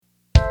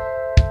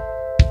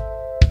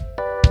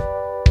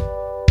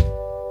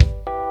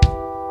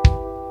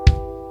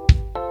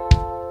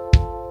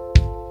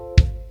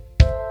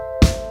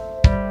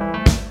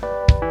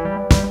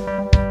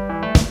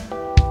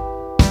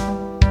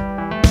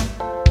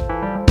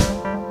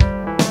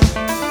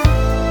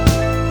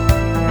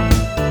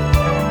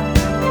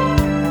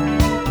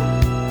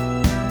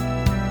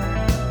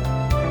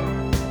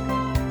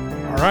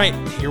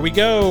Here we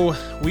go.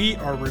 We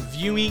are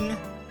reviewing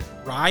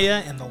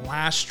Raya and the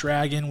Last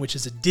Dragon, which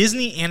is a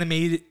Disney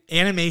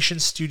Animation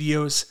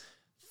Studios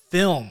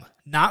film,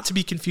 not to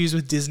be confused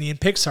with Disney and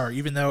Pixar,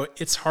 even though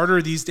it's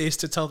harder these days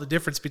to tell the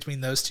difference between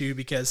those two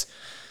because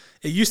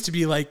it used to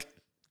be like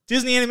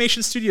Disney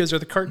Animation Studios are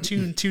the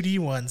cartoon 2D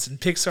ones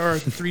and Pixar are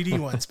the 3D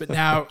ones, but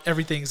now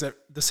everything's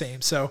the same.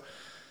 So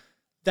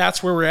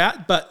that's where we're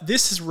at. But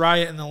this is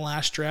Raya and the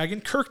Last Dragon.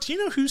 Kirk, do you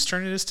know whose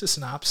turn it is to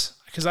synopsis?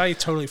 Because I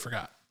totally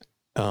forgot.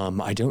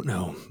 I don't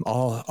know.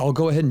 I'll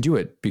go ahead and do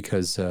it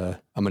because I'm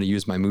going to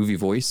use my movie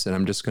voice and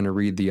I'm just going to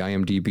read the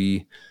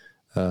IMDb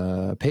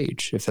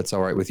page, if that's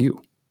all right with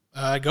you.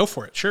 Go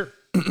for it. Sure.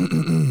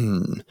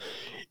 In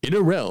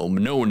a realm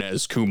known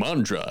as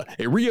Kumandra,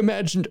 a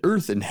reimagined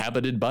Earth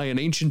inhabited by an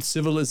ancient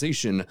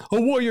civilization, a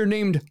warrior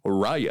named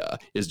Raya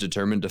is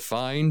determined to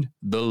find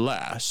the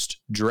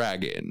last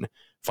dragon.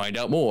 Find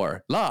out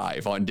more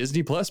live on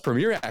Disney Plus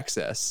Premier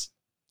Access.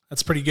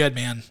 That's pretty good,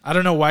 man. I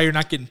don't know why you're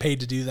not getting paid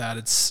to do that.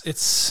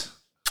 It's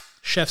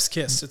chef's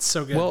kiss. It's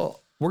so good.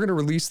 Well, we're going to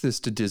release this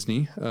to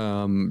Disney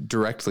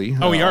directly.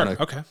 Oh, we are?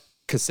 Okay.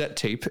 Cassette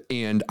tape.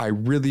 And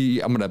I'm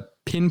going to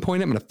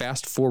pinpoint it. I'm going to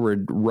fast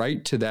forward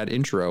right to that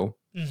intro.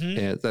 Mm-hmm.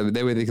 And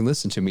that way they can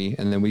listen to me.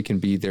 And then we can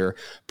be their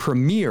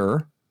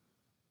premier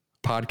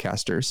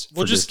podcasters.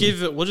 We'll just give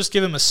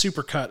them a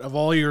super cut of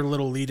all your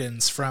little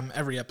lead-ins from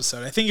every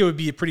episode. I think it would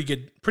be a pretty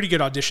good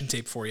audition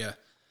tape for you.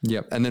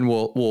 Yep. And then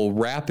we'll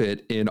wrap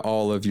it in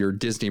all of your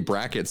Disney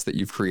brackets that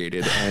you've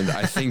created. And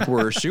I think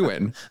we're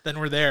shooing. Then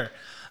we're there.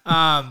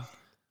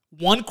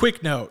 One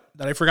quick note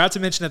that I forgot to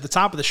mention at the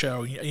top of the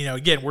show,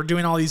 again, we're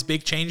doing all these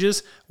big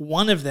changes.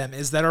 One of them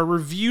is that our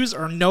reviews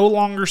are no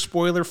longer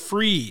spoiler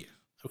free.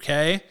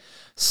 Okay.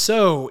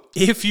 So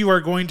if you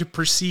are going to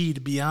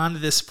proceed beyond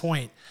this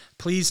point,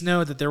 please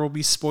know that there will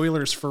be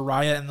spoilers for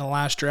Raya and the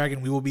Last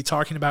Dragon. We will be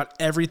talking about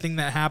everything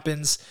that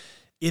happens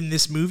in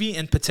this movie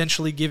and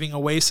potentially giving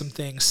away some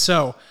things.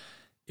 So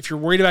if you're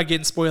worried about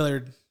getting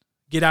spoiled,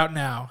 get out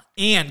now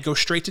and go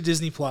straight to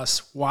Disney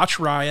Plus, watch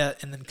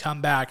Raya, and then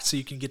come back so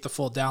you can get the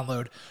full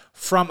download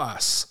from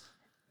us.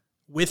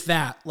 With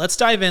that, let's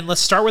dive in.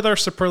 Let's start with our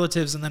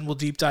superlatives and then we'll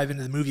deep dive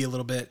into the movie a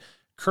little bit.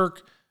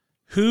 Kirk,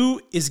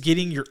 who is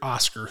getting your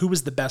Oscar? Who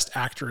was the best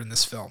actor in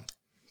this film?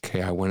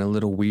 Okay, I went a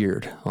little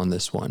weird on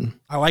this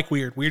one. I like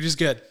weird. Weird is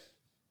good.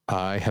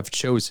 I have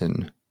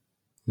chosen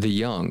the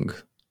young,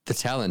 the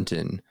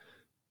talented.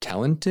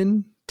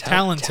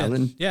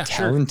 Yeah,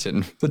 sure.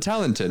 The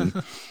talented.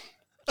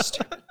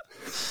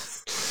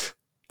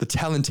 The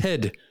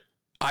talented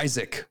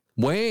Isaac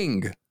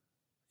Wang.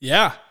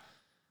 Yeah.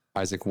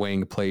 Isaac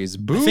Wang plays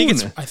Boone.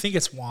 I think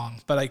it's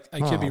Wong, but I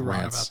could be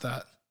wrong about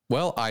that.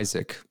 Well,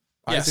 Isaac.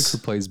 Yes. Isaac, who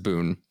plays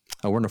Boone.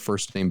 We're on a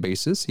first name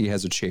basis. He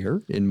has a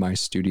chair in my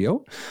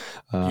studio.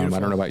 I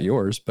don't know about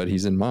yours, but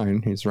he's in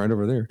mine. He's right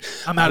over there.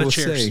 I'm out of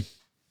chairs.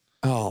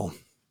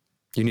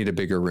 You need a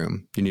bigger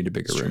room.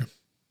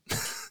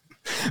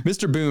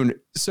 Mr. Boone.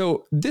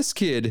 So this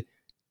kid,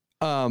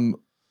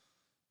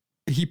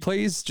 he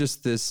plays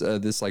just this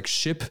like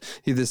ship.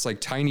 This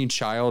like tiny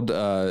child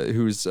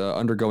who's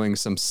undergoing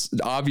some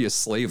obvious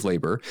slave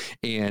labor,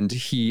 and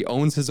he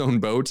owns his own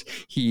boat.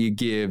 He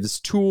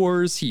gives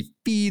tours. He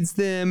feeds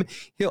them.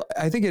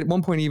 I think at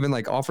one point even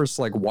like offers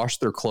to like wash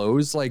their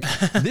clothes. Like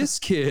this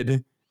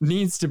kid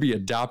needs to be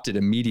adopted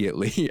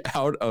immediately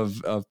out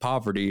of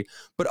poverty,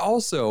 but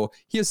also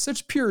he has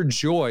such pure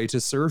joy to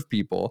serve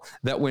people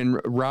that when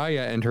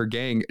Raya and her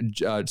gang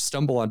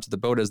stumble onto the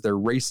boat as they're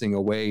racing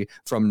away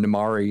from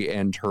Namari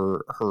and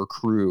her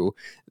crew,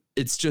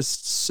 it's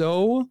just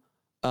so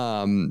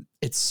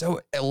it's so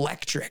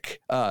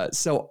electric.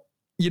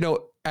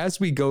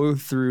 As we go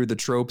through the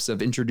tropes of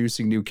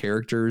introducing new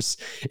characters,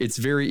 it's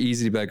very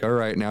easy to be like, all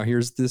right, now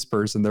here's this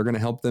person. They're going to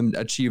help them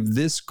achieve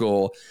this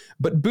goal.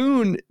 But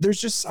Boone, there's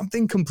just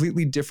something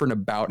completely different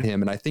about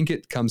him. And I think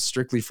it comes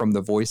strictly from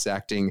the voice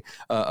acting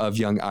of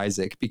young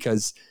Isaac,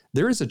 because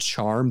there is a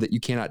charm that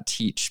you cannot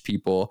teach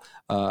people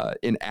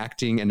in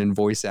acting and in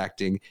voice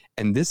acting.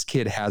 And this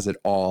kid has it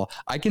all.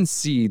 I can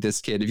see this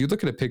kid. If you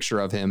look at a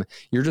picture of him,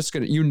 you're just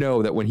going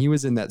to, that when he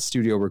was in that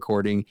studio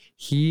recording,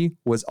 he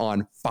was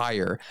on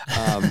fire.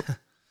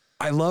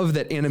 I love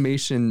that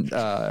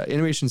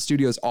animation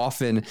studios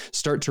often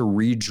start to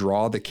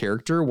redraw the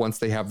character once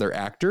they have their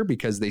actor,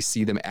 because they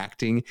see them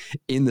acting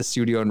in the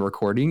studio and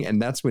recording. And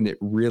that's when it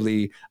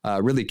really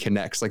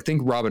connects. Like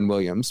think Robin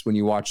Williams, when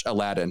you watch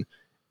Aladdin,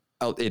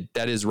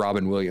 that is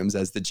Robin Williams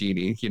as the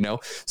genie,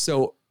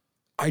 So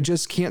I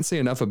just can't say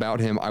enough about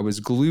him. I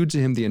was glued to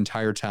him the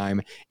entire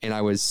time, and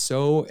I was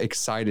so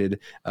excited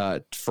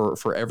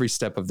for every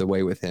step of the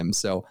way with him.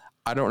 So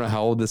I don't know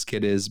how old this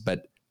kid is,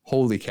 but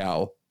holy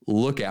cow,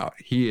 look out.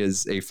 He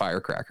is a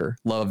firecracker.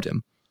 Loved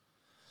him.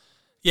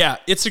 Yeah,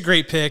 it's a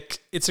great pick.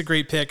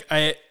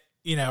 I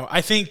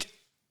think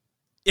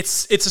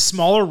it's a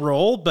smaller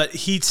role, but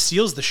he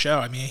steals the show.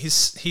 I mean,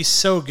 he's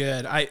so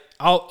good.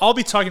 I'll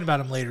be talking about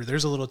him later.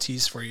 There's a little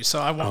tease for you, so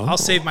I'll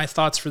save my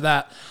thoughts for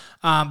that.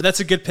 But that's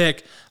a good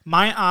pick.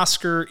 My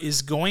Oscar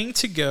is going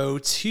to go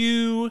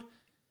to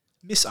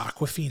Miss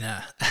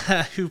Aquafina,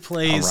 who All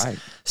plays right.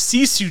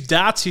 Sisu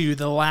Datu,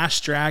 the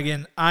Last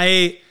Dragon.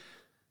 I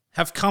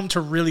have come to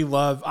really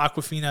love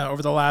Aquafina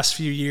over the last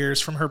few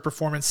years from her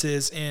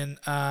performances in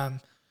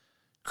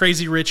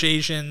Crazy Rich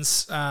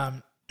Asians, The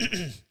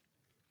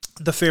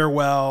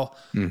Farewell,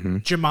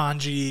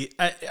 Jumanji.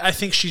 I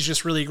think she's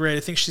just really great.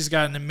 I think she's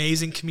got an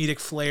amazing comedic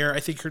flair.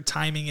 I think her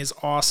timing is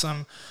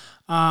awesome.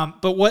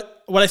 But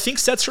what I think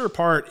sets her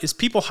apart is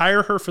people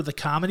hire her for the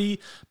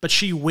comedy, but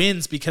she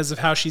wins because of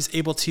how she's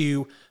able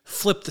to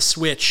flip the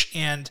switch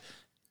and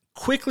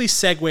quickly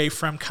segue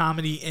from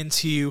comedy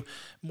into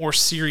more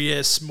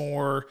serious,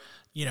 more,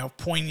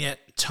 poignant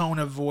tone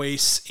of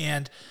voice.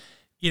 And,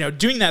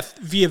 doing that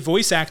via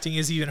voice acting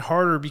is even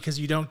harder because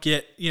you don't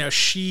get,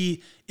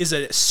 she is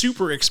a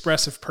super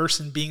expressive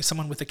person being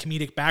someone with a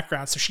comedic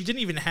background. So she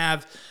didn't even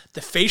have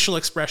the facial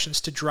expressions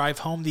to drive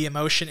home the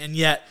emotion. And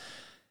yet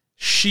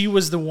she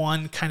was the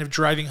one kind of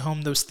driving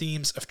home those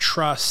themes of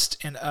trust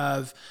and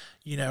of,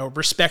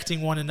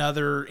 respecting one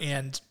another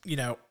and,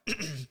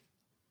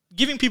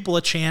 giving people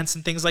a chance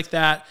and things like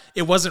that.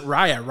 It wasn't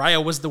Raya.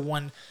 Raya was the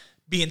one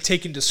being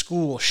taken to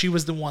school. She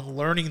was the one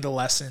learning the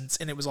lessons,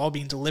 and it was all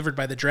being delivered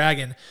by the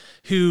dragon,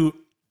 who,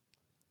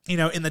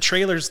 in the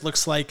trailers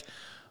looks like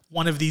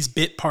one of these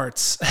bit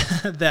parts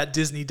that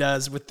Disney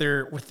does with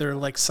their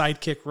like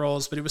sidekick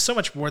roles, but it was so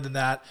much more than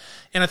that.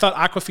 And I thought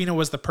Aquafina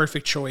was the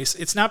perfect choice.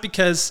 It's not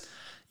because,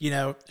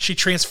 she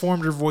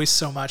transformed her voice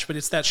so much, but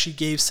it's that she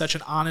gave such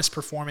an honest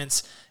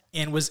performance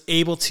and was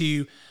able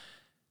to,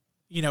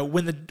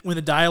 when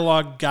the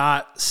dialogue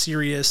got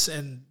serious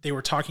and they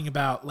were talking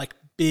about like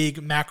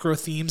big macro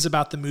themes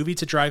about the movie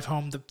to drive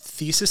home the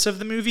thesis of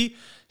the movie,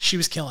 she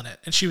was killing it.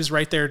 And she was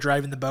right there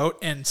driving the boat.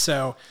 And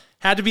so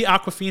had to be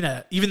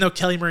Aquafina, even though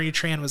Kelly Marie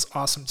Tran was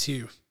awesome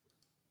too.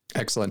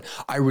 Excellent.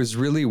 I was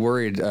really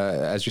worried,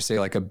 as you say,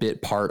 like a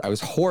bit part. I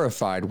was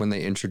horrified when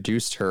they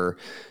introduced her,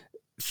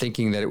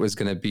 thinking that it was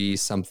going to be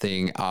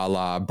something a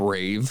la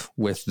Brave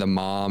with the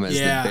mom as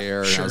the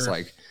bear. And I was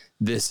like,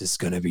 this is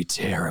going to be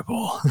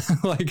terrible.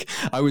 Like,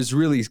 I was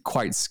really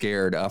quite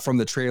scared from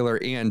the trailer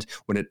and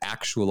when it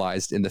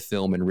actualized in the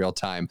film in real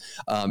time,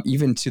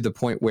 even to the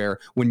point where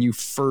when you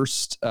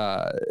first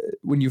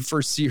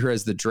see her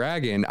as the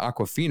dragon,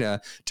 Aquafina,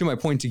 to my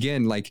point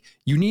again, like,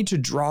 you need to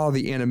draw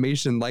the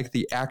animation like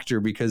the actor,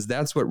 because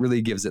that's what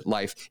really gives it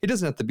life. It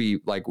doesn't have to be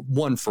like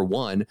one for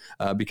one,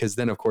 because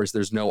then of course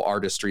there's no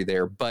artistry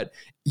there, but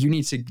you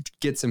need to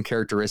get some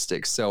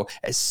characteristics. So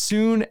as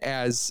soon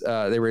as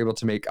they were able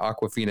to make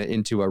Aquafina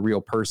into a real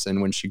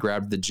person when she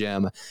grabbed the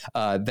gem,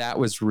 that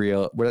was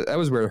real. That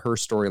was where her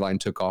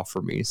storyline took off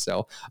for me.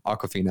 So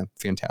Aquafina,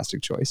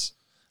 fantastic choice.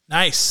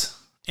 Nice.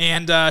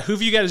 And who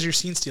have you got as your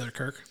scene stealer,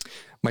 Kirk?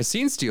 My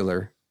scene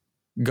stealer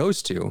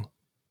goes to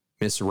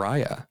Miss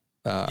Raya.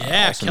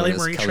 Kelly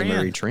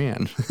Marie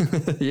Tran.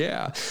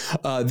 Yeah.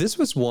 This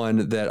was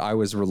one that I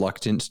was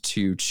reluctant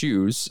to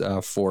choose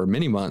for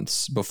many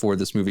months before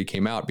this movie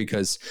came out,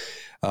 because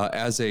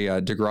as a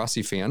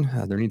Degrassi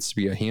fan, there needs to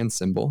be a hand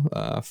symbol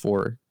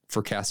for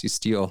Cassie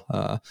Steele.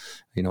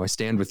 I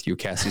stand with you,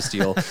 Cassie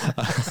Steele.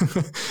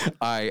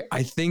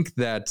 I think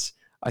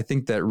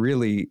that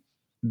really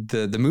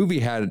the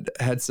movie had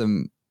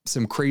some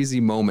crazy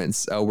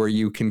moments where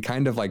you can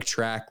kind of like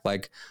track,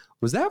 like,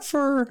 was that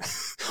for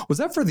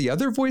the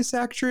other voice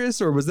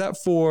actress, or was that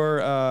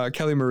for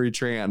Kelly Marie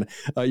Tran?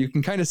 You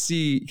can kind of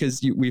see,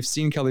 because we've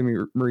seen Kelly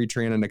Marie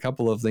Tran in a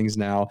couple of things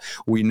now.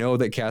 We know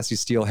that Cassie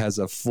Steele has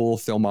a full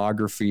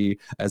filmography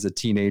as a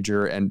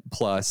teenager and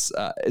plus.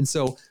 And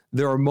so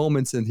there are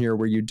moments in here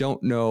where you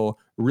don't know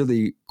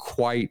really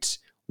quite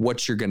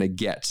what you're going to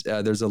get.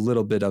 There's a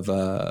little bit of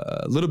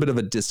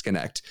a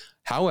disconnect.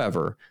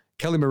 However,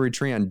 Kelly Marie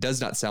Tran does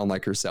not sound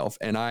like herself.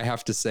 And I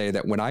have to say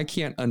that when I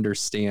can't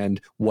understand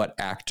what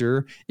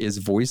actor is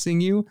voicing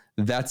you,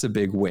 that's a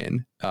big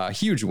win, a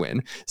huge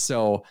win.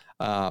 So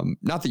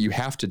not that you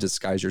have to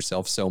disguise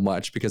yourself so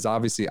much, because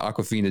obviously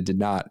Aquafina did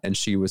not, and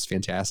she was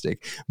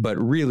fantastic. But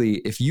really,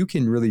 if you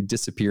can really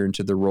disappear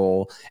into the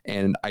role,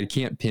 and I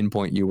can't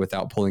pinpoint you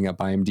without pulling up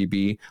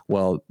IMDb,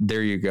 well,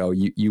 there you go.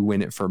 You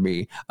win it for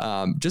me.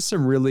 Just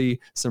some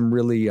really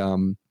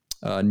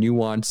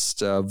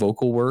nuanced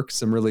vocal work,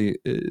 some really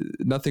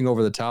nothing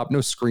over the top,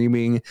 no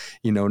screaming,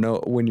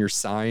 no, when you're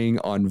sighing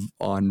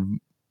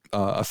on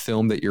a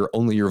film that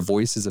only your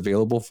voice is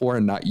available for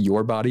and not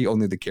your body,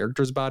 only the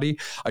character's body.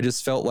 I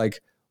just felt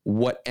like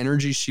what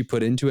energy she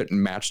put into it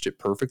and matched it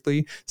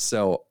perfectly.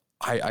 So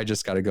I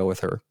just got to go with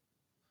her.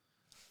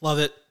 Love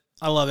it.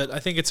 I love it. I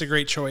think it's a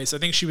great choice. I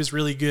think she was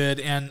really good,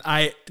 and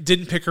I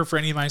didn't pick her for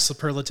any of my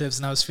superlatives,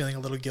 and I was feeling a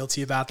little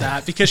guilty about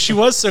that because she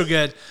was so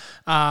good.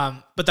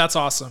 But that's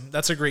awesome.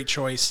 That's a great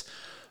choice.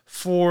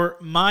 For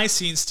my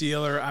scene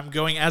stealer, I'm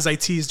going, as I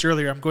teased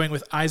earlier, I'm going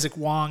with Isaac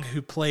Wong,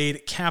 who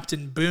played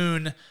Captain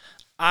Boone.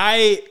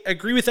 I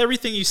agree with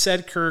everything you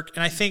said, Kirk,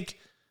 and I think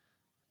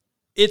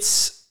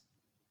it's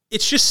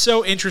just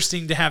so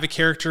interesting to have a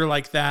character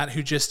like that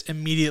who just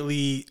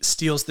immediately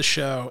steals the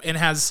show and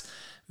has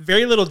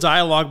very little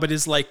dialogue, but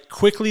is like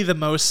quickly the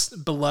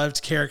most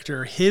beloved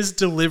character. His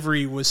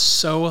delivery was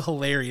so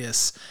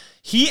hilarious.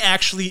 he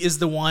actually is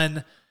the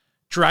one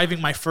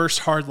driving my first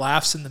hard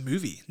laughs in the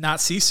movie, not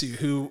Sisu,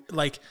 who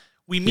like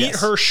we meet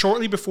her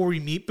shortly before we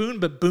meet Boone,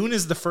 but Boone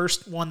is the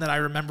first one that I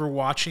remember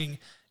watching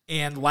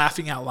and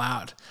laughing out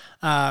loud.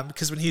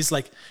 Because when he's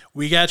like,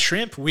 we got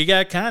shrimp, we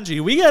got kanji,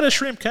 we got a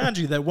shrimp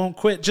kanji that won't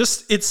quit.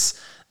 Just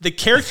it's the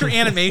character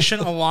animation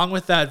along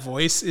with that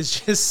voice is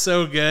just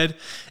so good.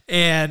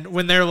 And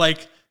when they're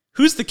like,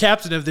 who's the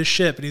captain of this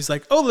ship? And he's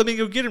like, oh, let me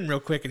go get him real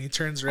quick. And he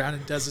turns around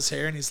and does his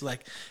hair. And he's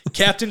like,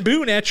 Captain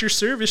Boone at your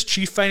service,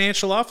 Chief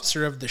Financial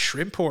Officer of the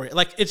Shrimp Port.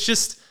 Like, it's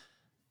just,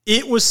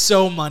 it was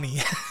so money.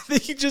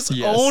 He just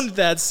owned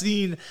that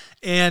scene.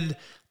 And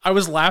I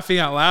was laughing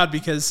out loud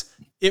because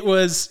it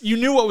was, you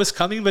knew what was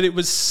coming, but it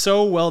was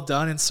so well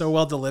done and so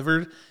well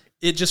delivered.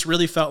 It just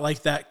really felt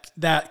like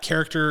that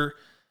character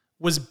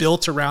was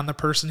built around the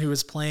person who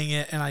was playing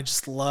it. And I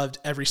just loved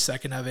every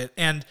second of it.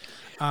 And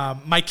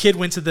my kid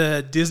went to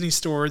the Disney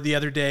store the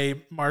other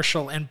day,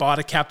 Marshall, and bought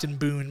a Captain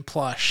Boone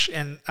plush.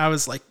 And I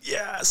was like,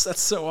 yes,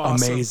 that's so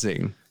awesome.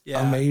 Amazing.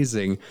 Yeah.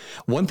 Amazing.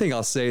 One thing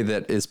I'll say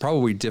that is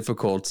probably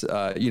difficult,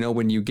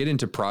 when you get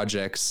into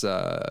projects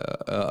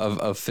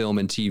of film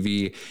and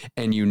TV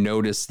and you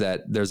notice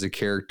that there's a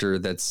character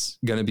that's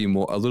going to be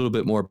a little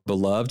bit more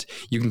beloved,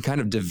 you can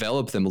kind of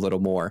develop them a little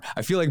more.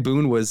 I feel like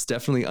Boone was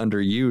definitely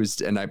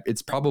underused, and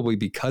it's probably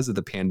because of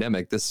the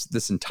pandemic.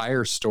 This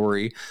entire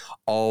story,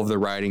 all of the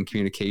writing,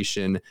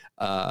 communication,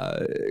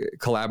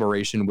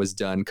 collaboration was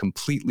done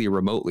completely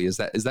remotely. Is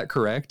that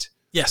correct?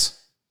 Yes.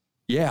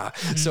 Yeah.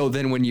 Mm-hmm. So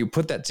then when you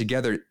put that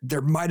together,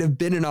 there might have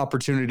been an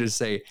opportunity to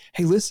say,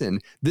 hey, listen,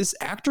 this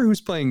actor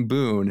who's playing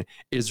Boone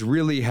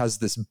has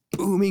this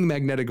booming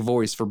magnetic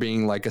voice for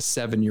being like a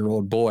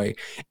 7-year-old boy.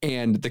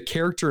 And the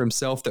character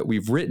himself that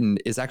we've written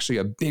is actually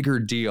a bigger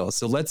deal.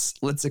 So let's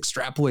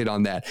extrapolate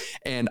on that.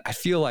 And I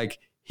feel like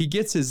he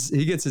gets his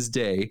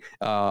day,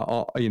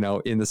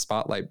 in the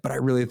spotlight, but I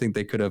really think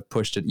they could have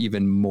pushed it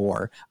even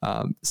more.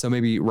 So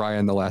maybe Raya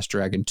and the Last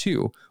Dragon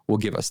 2 will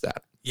give us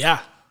that. Yeah.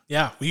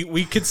 Yeah,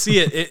 we could see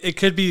it. It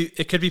could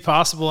be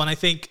possible. And I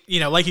think,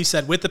 like you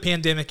said, with the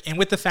pandemic and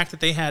with the fact that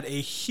they had a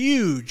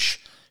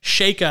huge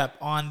shakeup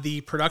on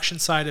the production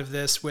side of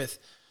this with,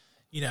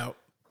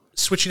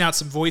 switching out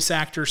some voice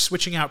actors,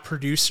 switching out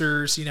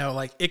producers,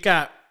 like it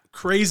got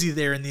crazy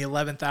there in the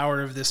 11th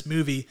hour of this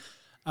movie.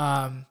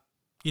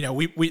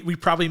 We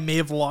probably may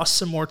have lost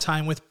some more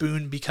time with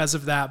Boone because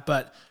of that,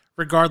 but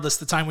regardless,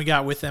 the time we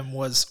got with him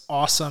was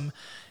awesome.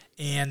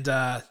 And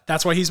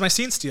that's why he's my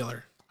scene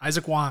stealer,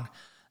 Isaac Wong.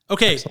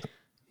 Okay, excellent.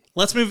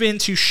 Let's move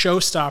into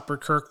Showstopper,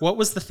 Kirk. What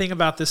was the thing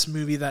about this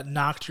movie that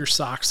knocked your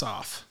socks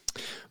off?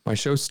 My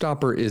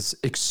showstopper is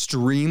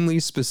extremely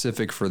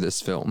specific for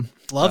this film.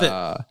 Love it.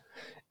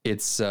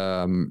 It's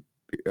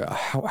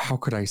how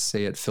could I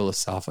say it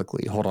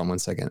philosophically? Hold on one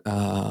second.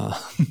 I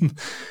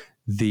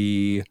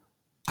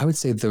would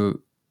say the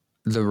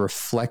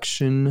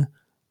reflection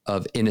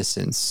of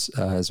innocence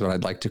is what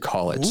I'd like to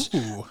call it.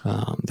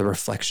 The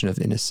reflection of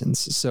innocence.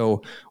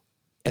 So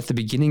at the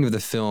beginning of the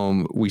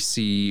film, we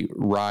see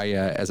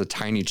Raya as a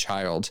tiny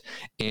child,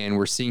 and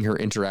we're seeing her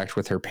interact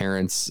with her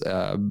parents.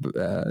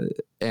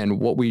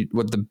 And what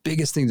the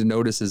biggest thing to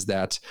notice is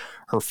that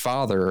her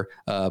father,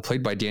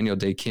 played by Daniel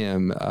Day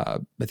Kim, I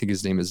think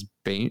his name is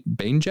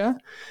Benja.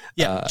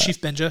 Yeah,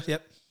 Chief Benja.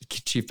 Yep,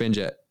 Chief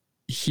Benja.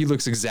 He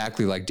looks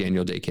exactly like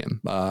Daniel Day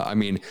Kim.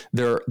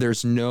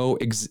 There's no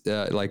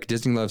like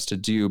Disney loves to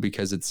do,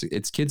 because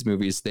it's kids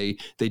movies. They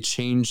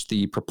change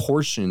the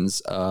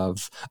proportions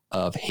of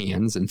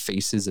hands and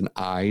faces and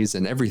eyes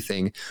and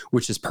everything,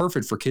 which is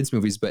perfect for kids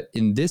movies. But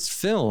in this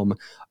film,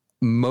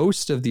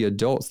 most of the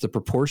adults, the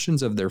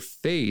proportions of their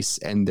face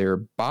and their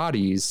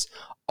bodies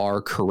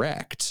are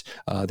correct.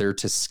 They're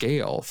to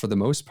scale for the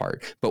most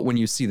part. But when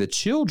you see the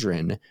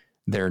children,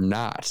 they're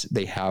not.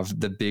 They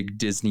have the big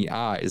Disney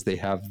eyes. They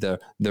have the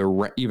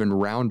even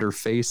rounder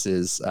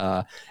faces.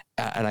 And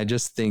I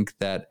just think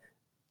that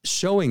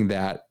showing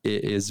that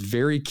is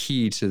very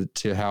key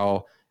to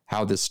how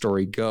this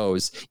story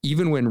goes.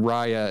 Even when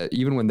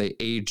they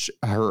age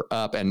her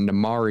up and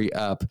Namari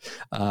up,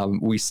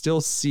 we still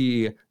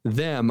see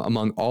them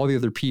among all the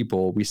other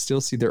people. We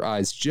still see their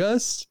eyes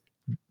just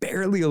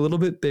barely a little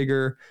bit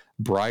bigger,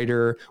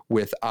 brighter,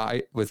 with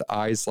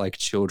eyes like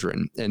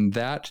children. And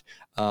that,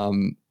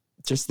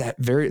 just that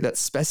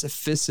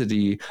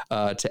specificity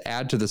to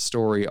add to the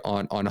story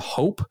on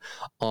hope,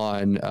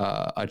 on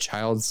a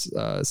child's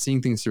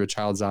seeing things through a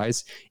child's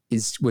eyes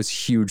was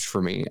huge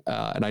for me.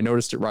 And I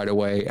noticed it right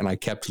away, and I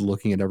kept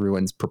looking at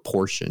everyone's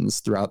proportions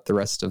throughout the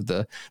rest of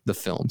the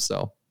film.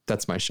 So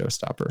that's my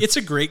showstopper. It's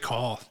a great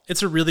call.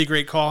 It's a really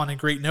great call and a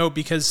great note,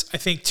 because I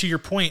think, to your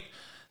point,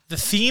 the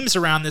themes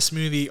around this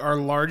movie are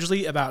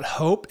largely about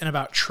hope and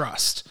about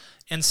trust.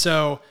 And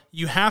so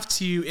you have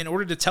to, in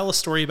order to tell a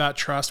story about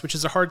trust, which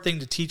is a hard thing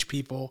to teach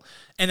people,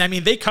 and I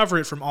mean, they cover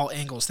it from all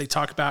angles. They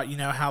talk about,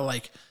 how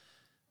like,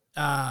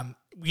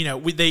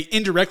 they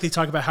indirectly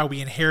talk about how we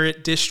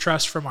inherit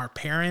distrust from our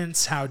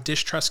parents, how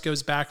distrust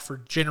goes back for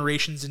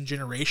generations and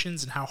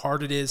generations, and how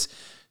hard it is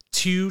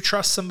to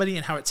trust somebody,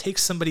 and how it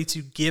takes somebody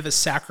to give a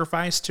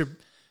sacrifice to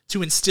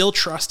to instill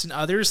trust in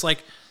others.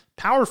 Like,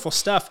 powerful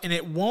stuff. And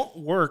it won't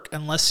work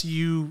unless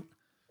you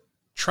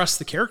trust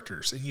the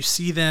characters and you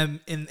see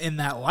them in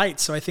that light.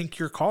 So I think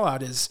your call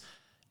out is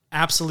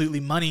absolutely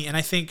money. And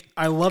I think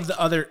I love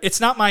it's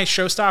not my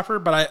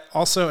showstopper, but I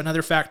also,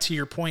 another fact to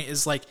your point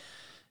is like,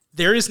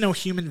 there is no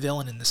human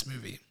villain in this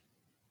movie.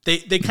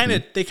 They kind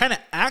of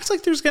act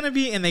like there's going to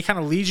be, and they kind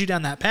of lead you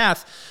down that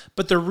path.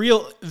 But the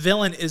real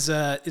villain is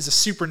a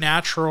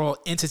supernatural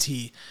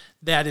entity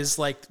that is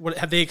like, what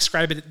have they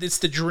described it? It's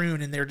the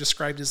Droon, and they're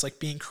described as like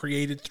being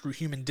created through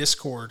human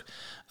discord.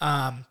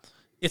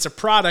 It's a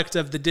product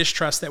of the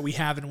distrust that we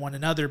have in one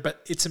another,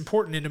 but it's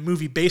important in a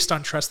movie based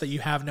on trust that you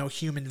have no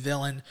human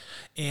villain.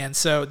 And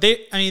so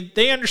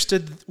they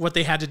understood what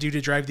they had to do to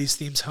drive these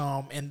themes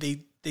home, and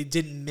they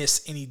didn't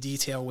miss any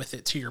detail with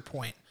it, to your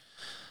point.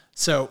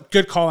 So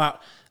good call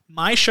out.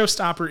 My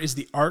showstopper is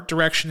the art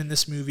direction in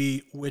this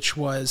movie, which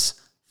was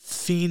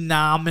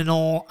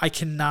phenomenal. I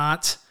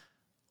cannot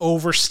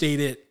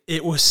overstate it.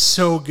 It was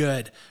so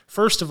good.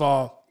 First of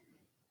all,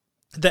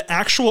 the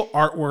actual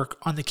artwork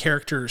on the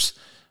characters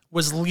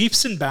was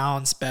leaps and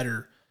bounds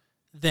better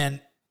than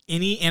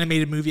any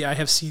animated movie I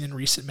have seen in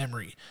recent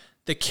memory.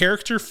 The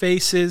character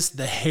faces,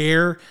 the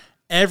hair,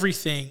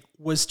 everything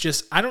was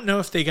just, I don't know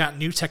if they got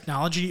new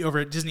technology over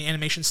at Disney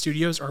Animation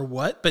Studios or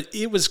what, but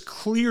it was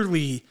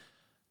clearly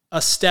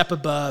a step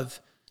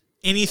above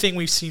anything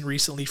we've seen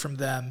recently from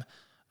them.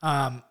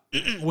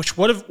 What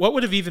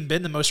would have even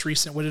been the most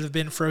recent? Would it have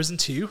been Frozen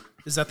 2?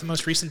 Is that the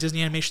most recent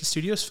Disney Animation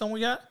Studios film we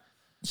got?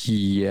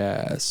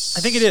 Yes. I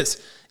think it is.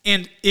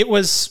 And it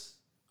was,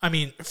 I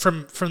mean,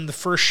 from the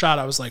first shot,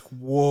 I was like,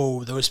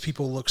 whoa, those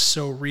people look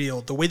so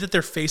real. The way that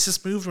their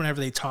faces moved whenever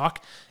they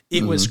talk,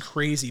 it was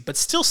crazy, but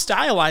still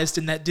stylized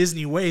in that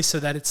Disney way so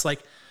that it's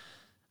like,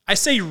 I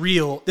say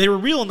real. They were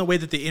real in the way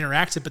that they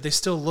interacted, but they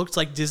still looked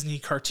like Disney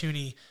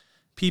cartoony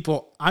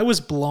people. I was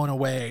blown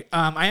away.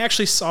 I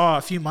actually saw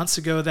a few months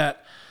ago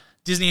that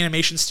Disney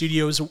Animation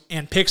Studios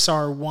and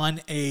Pixar won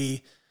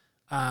a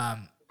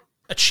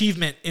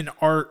achievement in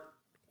art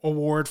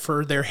award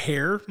for their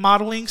hair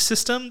modeling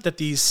system that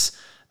these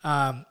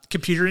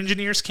computer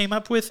engineers came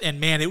up with, and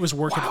man, it was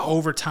working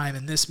overtime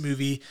in this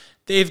movie.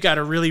 They've got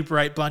a really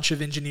bright bunch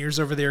of engineers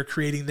over there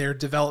creating their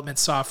development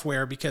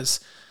software because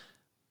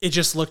it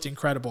just looked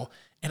incredible.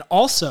 And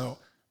also,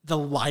 the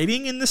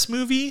lighting in this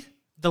movie,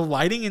 the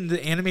lighting in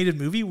the animated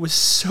movie was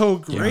so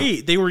great.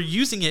 Yeah. They were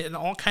using it in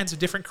all kinds of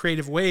different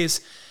creative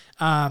ways,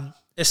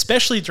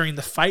 especially during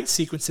the fight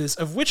sequences,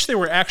 of which there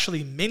were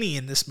actually many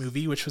in this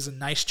movie, which was a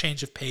nice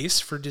change of pace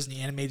for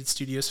Disney Animated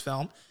Studios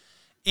film.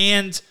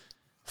 And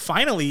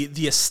finally,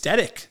 the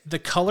aesthetic, the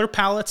color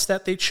palettes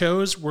that they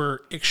chose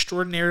were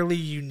extraordinarily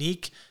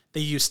unique. They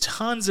used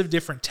tons of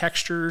different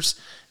textures.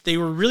 They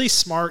were really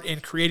smart in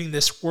creating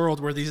this world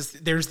where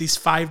there's these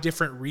 5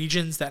 different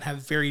regions that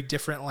have very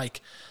different like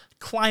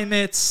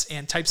climates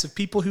and types of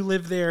people who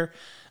live there.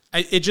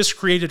 It just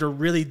created a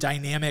really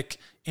dynamic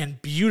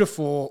and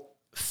beautiful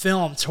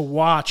film to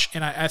watch,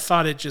 and I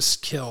thought it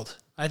just killed.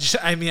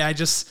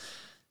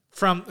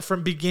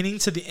 From beginning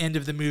to the end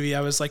of the movie, I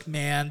was like,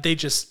 man, they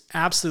just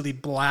absolutely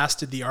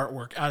blasted the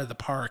artwork out of the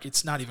park.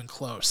 It's not even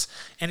close.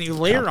 And you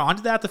layer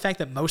onto that the fact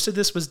that most of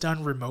this was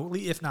done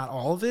remotely, if not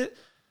all of it.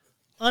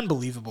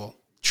 Unbelievable.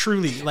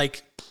 Truly,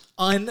 like,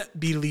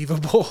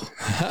 unbelievable.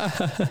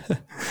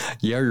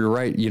 Yeah, you're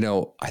right. You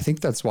know, I think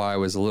that's why I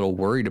was a little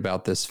worried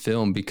about this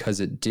film, because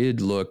it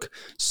did look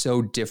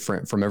so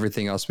different from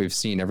everything else we've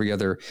seen. Every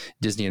other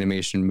Disney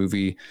animation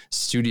movie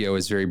studio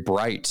is very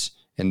bright,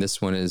 and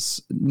this one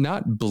is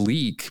not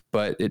bleak,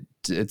 but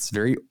it's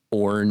very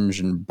orange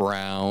and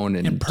brown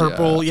and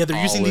purple. Yeah,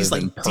 they're using these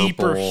like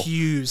deeper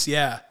hues.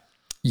 Yeah.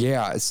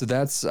 Yeah, so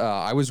that's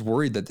I was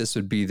worried that this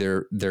would be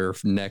their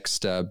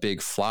next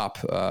big flop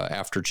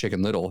after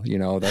Chicken Little. You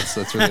know, that's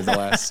really the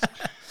last.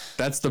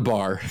 That's the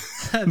bar.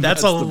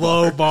 That's a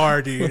low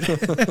bar, dude.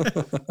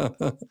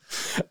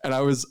 And I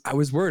was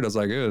worried. I was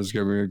like, it's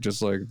gonna be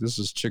just like this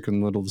is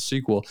Chicken Little the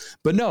sequel.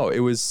 But no, it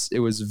was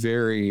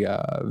very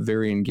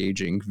very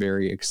engaging,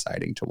 very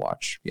exciting to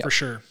watch. Yeah, for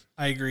sure.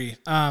 I agree.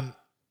 All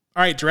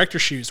right, director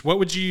shoes.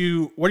 What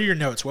are your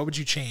notes? What would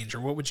you change, or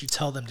what would you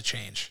tell them to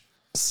change?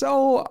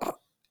 So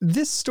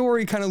this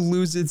story kind of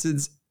loses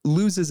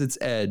its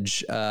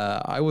edge.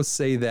 I will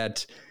say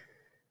that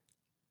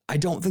I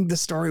don't think the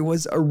story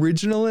was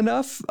original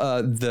enough.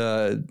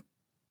 The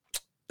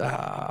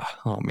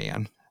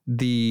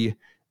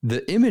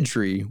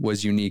imagery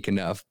was unique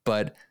enough,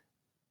 but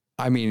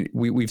I mean,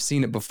 we've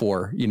seen it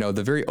before. You know,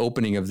 the very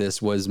opening of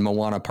this was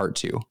Moana Part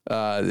 2.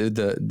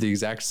 The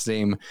exact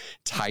same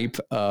type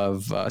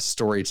of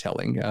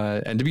storytelling.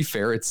 And to be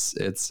fair,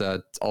 it's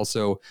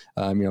also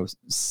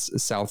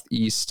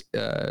Southeast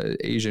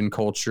Asian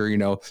culture. You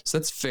know, so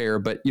that's fair.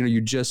 But you know, you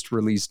just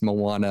released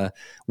Moana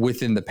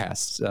within the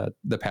past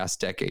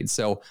decade,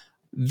 so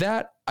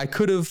that I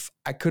could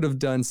have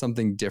done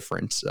something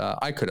different.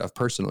 I could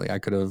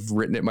have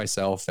written it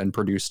myself and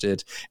produced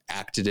it,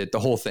 acted it, the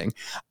whole thing.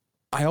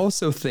 I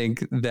also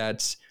think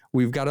that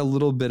we've got a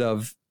little bit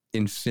of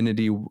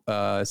Infinity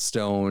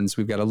Stones.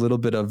 We've got a little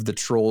bit of the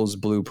Trolls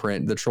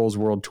blueprint, the Trolls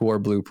World Tour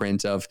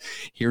blueprint of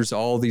here's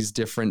all these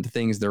different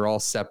things. They're all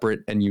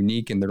separate and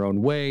unique in their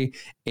own way.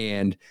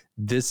 And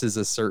this is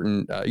a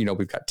certain,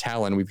 we've got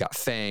Talon, we've got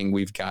Fang,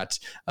 we've got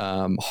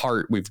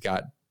Heart, we've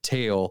got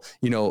Tail,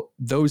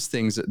 those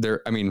things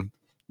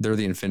they're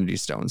the Infinity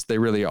Stones. They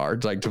really are.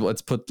 Like,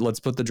 let's put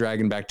the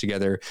dragon back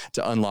together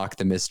to unlock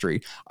the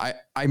mystery.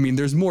 I mean,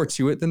 there's more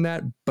to it than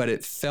that, but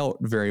it felt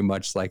very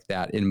much like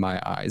that in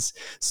my eyes.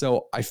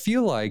 So I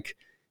feel like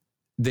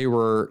they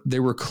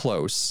were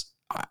close.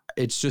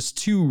 It's just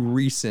too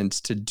recent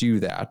to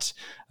do that.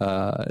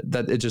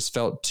 That it just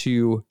felt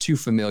too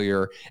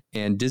familiar.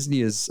 And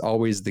Disney is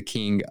always the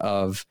king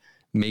of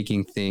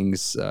making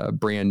things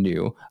brand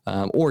new,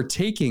 or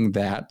taking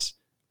that,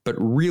 but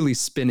really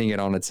spinning it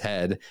on its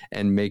head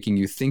and making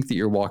you think that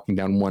you're walking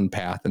down one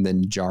path and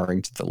then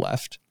jarring to the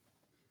left.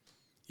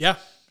 Yeah,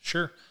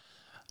 sure.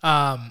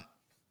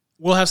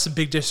 We'll have some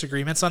big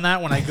disagreements on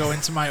that when I go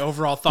into my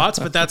overall thoughts,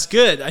 but that's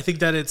good. I think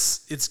that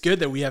it's good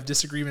that we have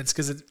disagreements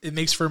because it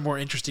makes for a more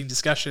interesting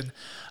discussion.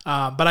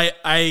 But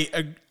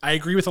I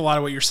agree with a lot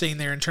of what you're saying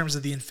there in terms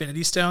of the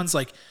Infinity Stones.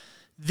 Like,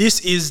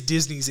 this is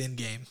Disney's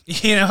Endgame.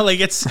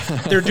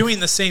 They're doing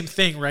the same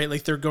thing, right?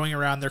 Like, they're going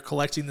around, they're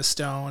collecting the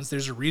stones.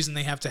 There's a reason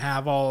they have to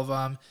have all of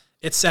them,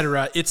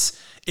 etc. It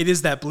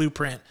is that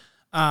blueprint.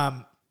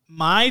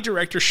 My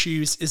director's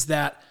shoes is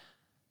that,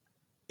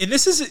 and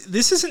this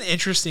is an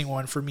interesting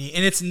one for me,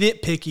 and it's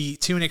nitpicky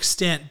to an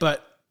extent,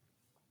 but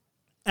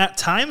at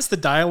times the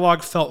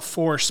dialogue felt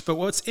forced. But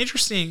what's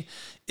interesting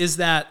is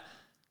that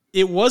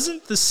it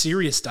wasn't the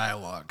serious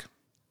dialogue.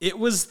 It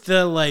was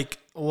the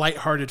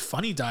lighthearted,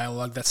 funny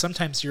dialogue that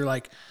sometimes you're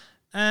like,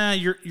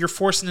 you're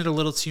forcing it a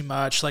little too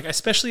much. Like,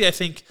 especially I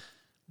think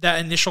that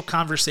initial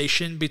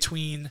conversation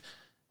between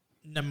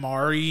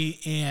Namari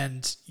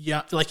and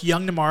young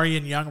Namari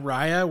and young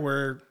Raya,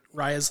 where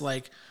Raya's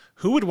like,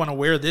 who would want to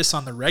wear this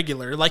on the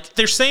regular? Like,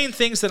 they're saying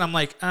things that I'm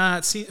like,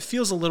 it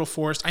feels a little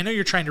forced. I know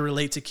you're trying to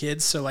relate to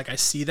kids, so like I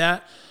see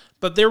that,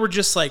 but there were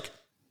just like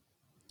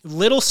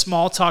little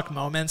small talk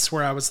moments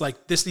where I was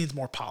like, this needs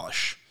more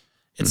polish.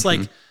 It's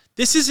like,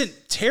 this isn't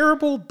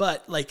terrible,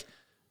 but like,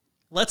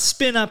 let's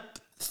spin up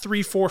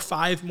 3, 4,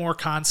 5 more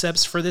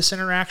concepts for this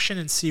interaction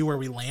and see where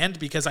we land,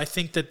 because I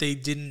think that they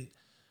didn't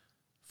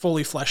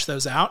fully flesh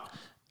those out.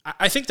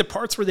 I think the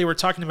parts where they were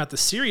talking about the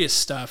serious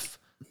stuff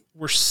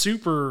were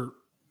super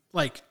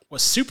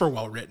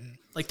well written.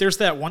 Like, there's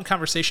that one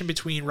conversation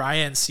between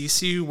Raya and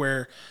Sisu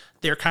where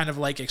they're kind of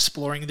like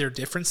exploring their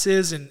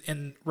differences,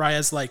 and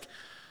Raya's like,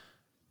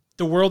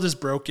 the world is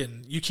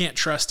broken. You can't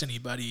trust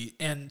anybody.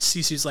 And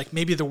Sisu's like,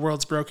 maybe the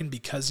world's broken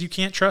because you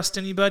can't trust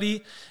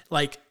anybody.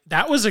 Like,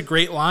 that was a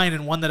great line,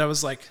 and one that I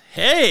was like,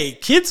 hey,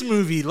 kids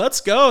movie, let's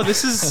go.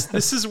 This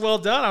is well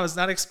done. I was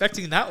not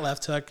expecting that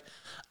left hook.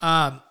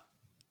 But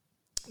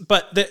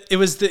it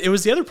was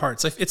the other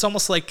parts. It's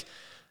almost like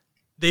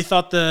they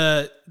thought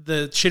the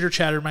chitter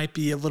chatter might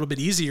be a little bit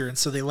easier, and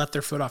so they let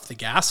their foot off the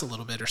gas a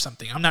little bit or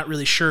something. I'm not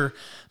really sure,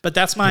 but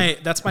that's my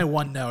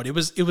one note. It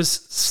was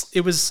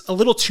a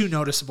little too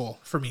noticeable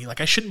for me. Like,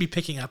 I shouldn't be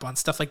picking up on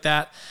stuff like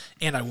that,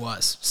 and I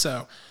was.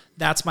 So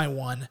that's my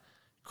one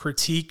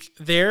critique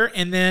there.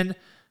 And then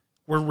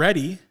we're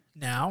ready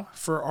now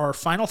for our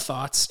final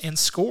thoughts and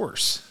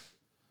scores.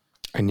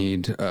 I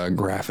need a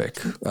graphic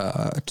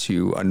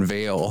to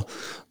unveil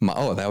my.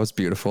 Oh, that was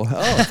beautiful.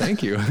 Oh,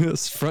 thank you.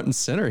 It's front and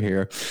center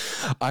here.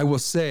 I will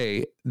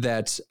say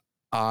that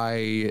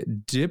I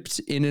dipped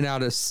in and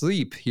out of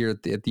sleep here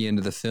at the end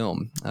of the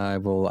film. I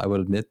will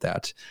admit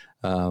that.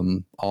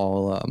 I'm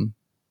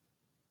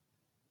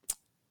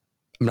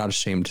not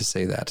ashamed to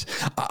say that.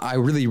 I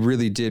really,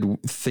 really did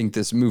think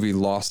this movie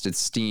lost its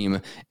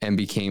steam and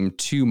became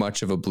too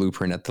much of a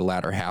blueprint at the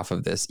latter half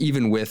of this,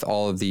 even with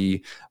all of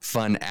the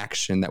fun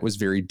action that was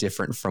very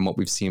different from what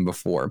we've seen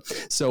before.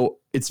 So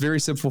it's very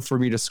simple for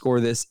me to score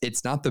this.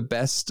 It's not the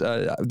best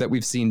that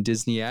we've seen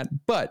Disney at,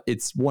 but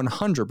it's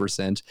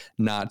 100%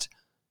 not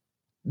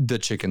the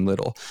Chicken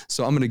Little.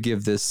 So I'm going to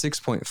give this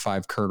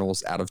 6.5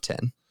 kernels out of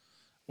 10.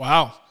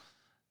 Wow.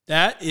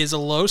 That is a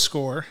low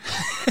score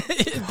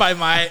by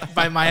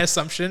my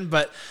assumption,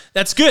 but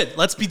that's good.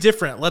 Let's be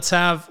different. Let's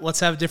have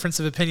a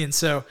difference of opinion.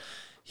 So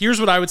here's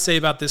what I would say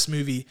about this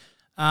movie.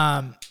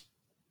 I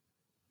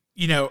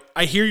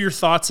hear your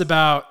thoughts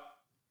about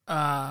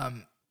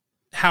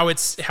how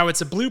it's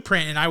a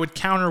blueprint, and I would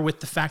counter with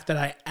the fact that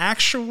I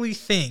actually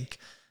think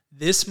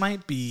this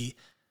might be,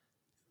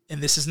 and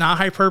this is not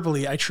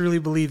hyperbole, I truly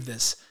believe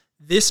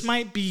this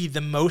might be the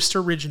most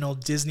original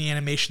Disney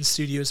Animation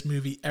Studios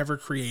movie ever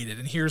created,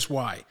 and here's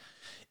why.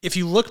 If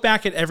you look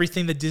back at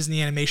everything that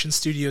Disney Animation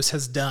Studios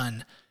has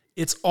done,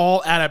 it's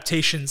all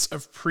adaptations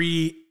of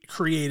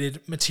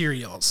pre-created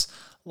materials.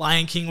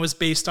 Lion King was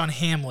based on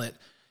Hamlet.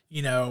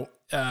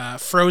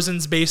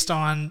 Frozen's based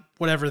on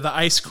the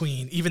Ice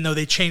Queen, even though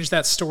they changed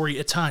that story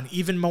a ton.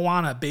 Even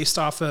Moana based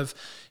off of,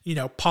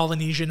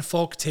 Polynesian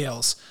folk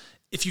tales.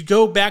 If you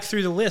go back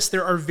through the list,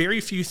 there are very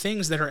few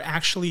things that are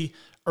actually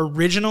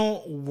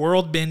original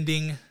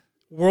world-bending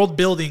world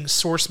building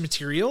source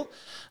material.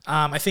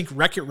 I think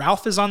Wreck-It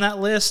Ralph is on that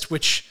list,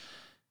 which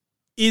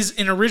is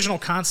an original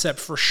concept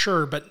for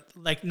sure, but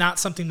like not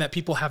something that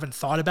people haven't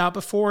thought about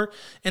before.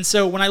 And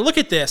so when I look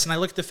at this and I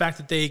look at the fact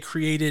that they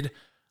created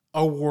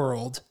a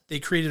world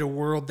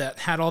that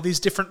had all these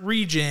different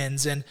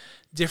regions and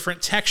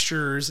different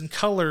textures and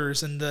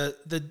colors, and the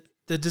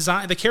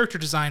design, the character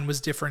design was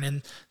different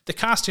and the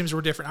costumes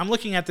were different. I'm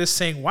looking at this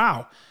saying,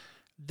 wow,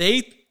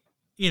 they,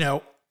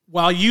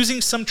 while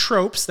using some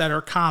tropes that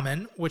are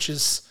common, which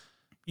is,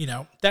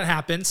 that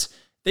happens,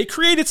 they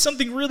created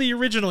something really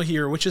original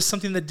here, which is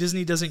something that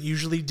Disney doesn't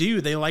usually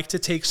do. They like to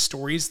take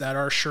stories that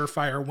are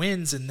surefire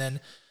wins and then,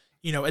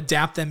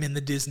 adapt them in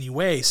the Disney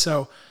way.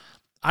 So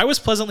I was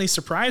pleasantly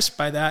surprised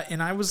by that.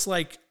 And I was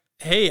like,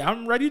 hey,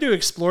 I'm ready to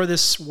explore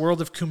this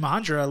world of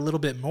Kumandra a little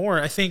bit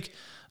more. I think,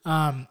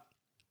 I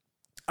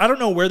don't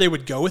know where they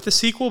would go with a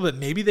sequel, but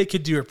maybe they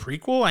could do a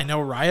prequel. I know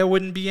Raya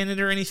wouldn't be in it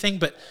or anything,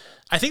 but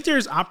I think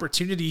there's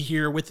opportunity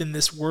here within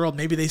this world.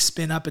 Maybe they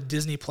spin up a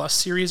Disney Plus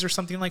series or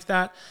something like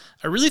that.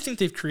 I really think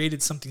they've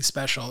created something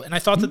special. And I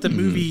thought that the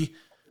movie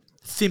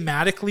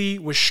thematically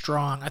was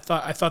strong. I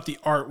thought the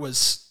art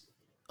was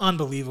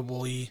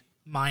unbelievably,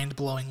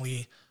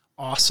 mind-blowingly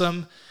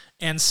awesome.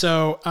 And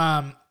so,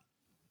 I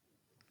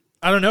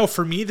don't know.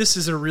 For me, this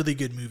is a really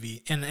good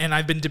movie. And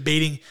I've been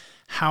debating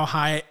how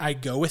high I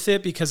go with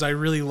it because I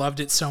really loved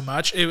it so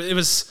much. It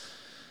was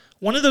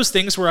one of those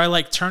things where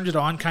I turned it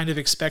on kind of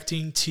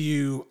expecting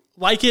to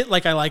like it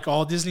like I like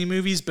all Disney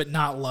movies, but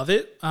not love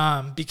it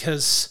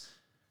because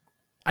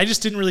I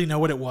just didn't really know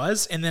what it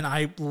was. And then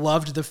I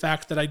loved the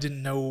fact that I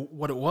didn't know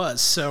what it was.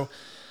 So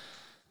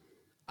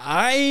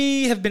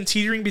I have been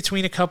teetering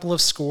between a couple of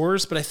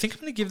scores, but I think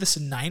I'm going to give this a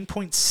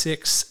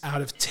 9.6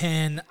 out of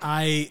 10.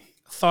 I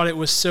thought it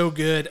was so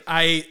good.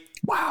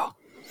 Wow.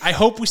 I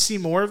hope we see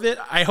more of it.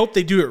 I hope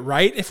they do it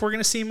right if we're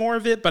going to see more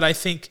of it, but I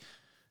think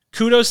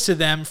kudos to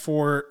them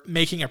for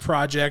making a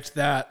project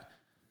that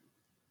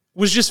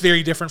was just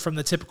very different from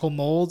the typical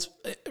mold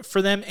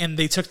for them, and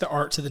they took the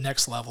art to the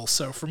next level.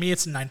 So for me,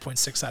 it's a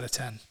 9.6 out of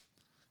 10.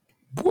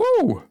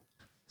 Woo!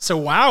 So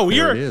wow,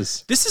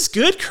 this is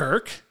good,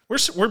 Kirk.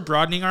 We're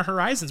broadening our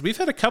horizons. We've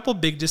had a couple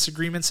big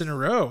disagreements in a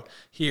row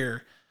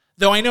here.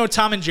 Though I know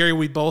Tom and Jerry,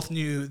 we both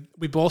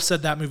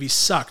said that movie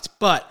sucked,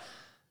 but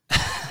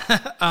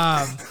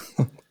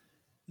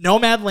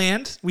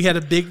Nomadland, we had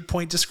a big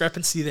point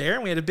discrepancy there,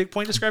 and we had a big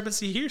point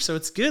discrepancy here, so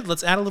it's good.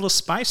 Let's add a little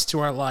spice to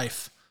our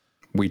life.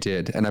 We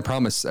did, and I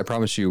promise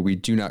you, we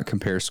do not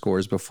compare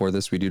scores before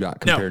this. We do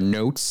not compare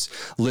notes,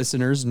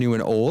 listeners, new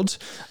and old.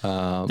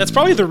 That's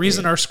probably the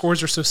reason our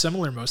scores are so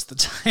similar most of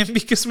the time,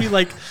 because we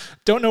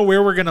don't know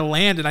where we're going to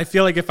land, and I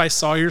feel like if I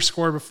saw your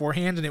score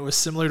beforehand and it was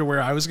similar to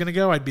where I was going to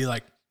go, I'd be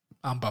like,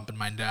 I'm bumping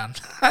mine down.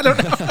 I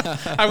don't know.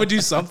 I would do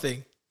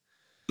something.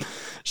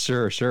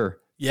 Sure.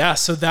 Yeah,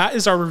 so that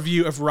is our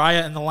review of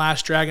Raya and the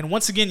Last Dragon.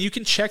 Once again, you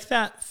can check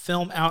that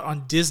film out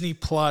on Disney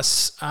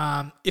Plus.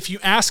 If you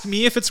ask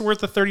me if it's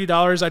worth the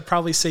 $30, I'd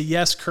probably say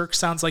yes. Kirk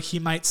sounds like he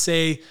might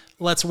say,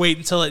 let's wait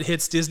until it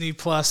hits Disney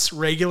Plus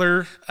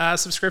regular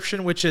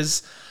subscription, which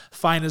is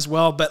fine as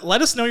well. But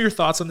let us know your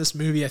thoughts on this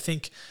movie. I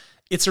think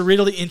it's a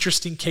really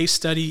interesting case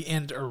study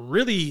and a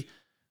really,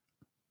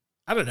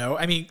 I don't know,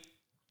 I mean,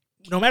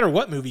 no matter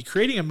what movie,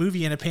 creating a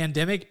movie in a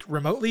pandemic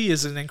remotely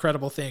is an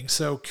incredible thing.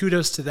 So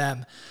kudos to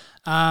them.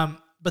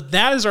 But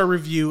that is our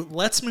review.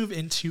 Let's move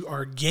into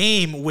our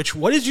game, which,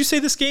 what did you say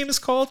this game is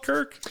called,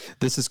 Kirk?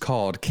 This is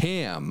called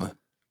Cam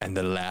and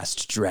the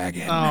Last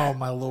Dragon. Oh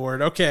my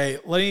Lord. Okay.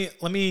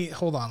 Let me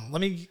hold on.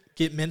 Let me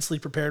get mentally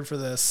prepared for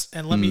this.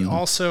 And let me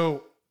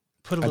also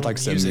put a little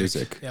music. I'd like some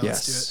music. Yeah,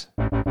 yes.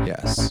 Let's do it.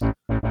 Yes.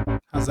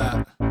 How's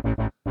that?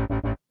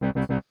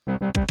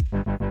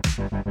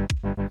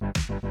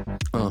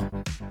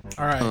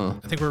 All right.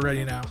 I think we're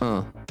ready now.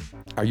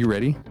 Are you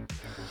ready?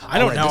 I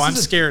don't know. I'm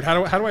scared. How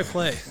do I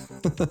play?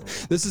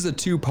 This is a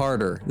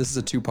two-parter.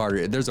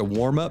 There's a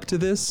warm-up to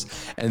this,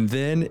 and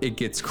then it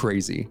gets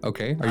crazy.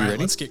 Okay, are you ready?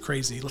 Let's get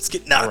crazy. Let's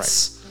get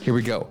nuts. All right, here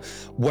we go.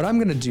 What I'm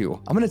going to do,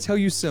 I'm going to tell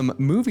you some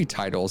movie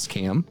titles,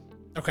 Cam.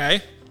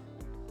 Okay.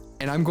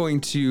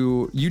 And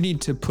you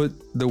need to put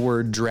the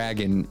word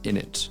dragon in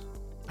it.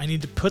 I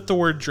need to put the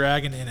word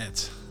dragon in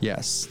it.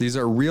 Yes, these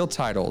are real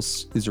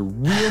titles. These are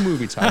real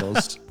movie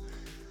titles.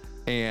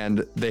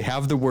 And they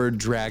have the word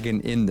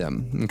dragon in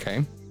them.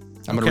 Okay.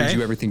 I'm going to read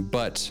you everything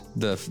but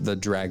the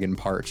dragon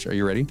part. Are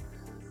you ready?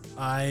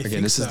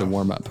 Again, this is the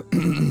warm up.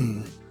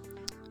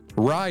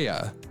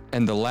 Raya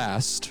and the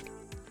Last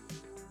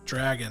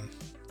Dragon.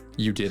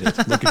 You did it.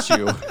 Look at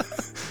you.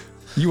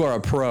 You are a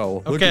pro.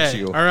 Okay. Look at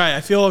you. All right.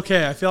 I feel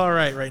okay. I feel all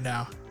right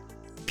now.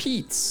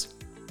 Pete's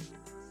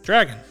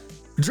Dragon.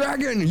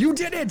 Dragon. You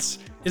did it.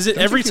 Is it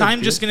every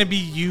time just going to be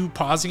you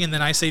pausing and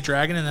then I say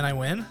dragon and then I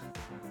win?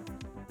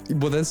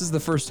 Well, this is the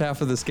first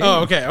half of this game.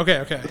 Oh,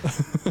 okay.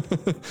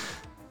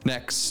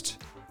 Next.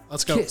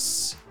 Let's go.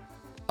 Kiss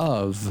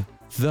of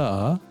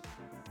the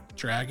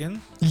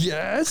Dragon.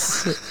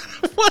 Yes.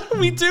 What are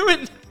we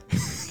doing?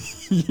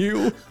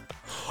 You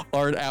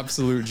are an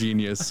absolute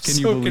genius. Can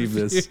you so believe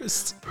confused.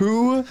 this?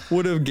 Who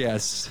would have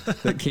guessed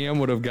that Cam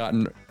would have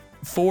gotten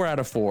 4 out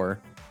of 4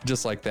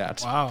 just like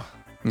that? Wow.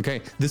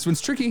 Okay, this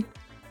one's tricky.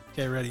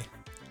 Okay, ready.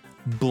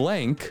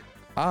 Blank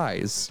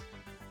eyes.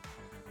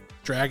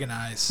 Dragon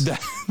eyes.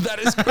 That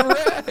is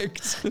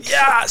correct.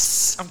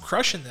 Yes! I'm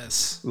crushing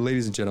this.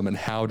 Ladies and gentlemen,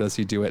 how does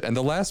he do it? And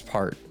the last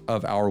part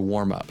of our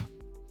warm-up.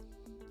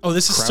 Oh,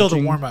 this is still the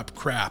Crouching. warm-up.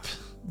 Crap.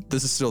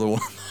 This is still the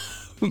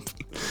warm-up.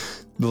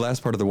 The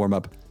last part of the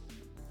warm-up.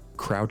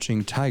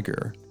 Crouching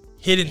tiger.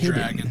 Hidden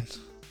dragon.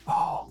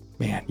 Oh,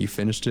 man, you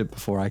finished it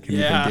before I can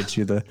Yeah. even get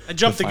you the I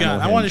jumped the final gun.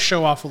 I hint. wanted to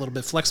show off a little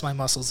bit, flex my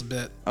muscles a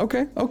bit.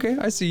 Okay,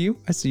 I see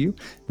you.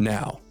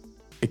 Now,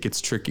 it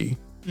gets tricky.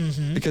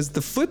 Because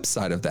the flip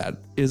side of that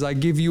is I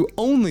give you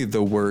only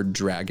the word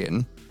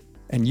dragon,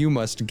 and you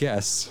must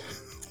guess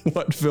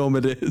what film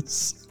it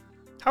is.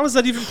 How is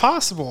that even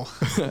possible?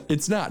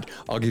 It's not.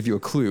 I'll give you a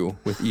clue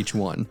with each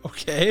one.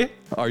 Okay.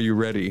 Are you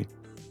ready?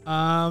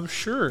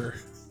 Sure.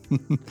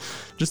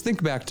 Just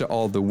think back to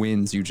all the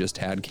wins you just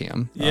had,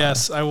 Cam.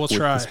 Yes, I will with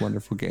try. this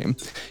wonderful game.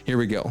 Here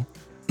we go.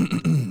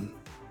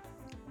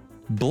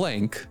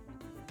 Blank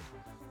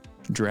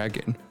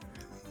dragon.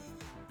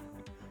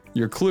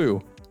 Your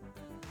clue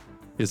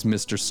is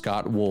Mr.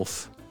 Scott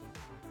Wolf.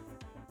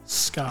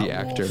 Scott the Wolf.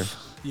 actor.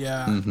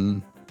 Yeah.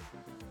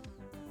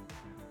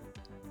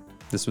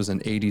 This was an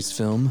 80s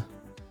film.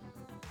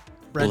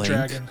 Red Blank.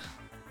 Dragon.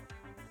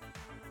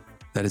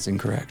 That is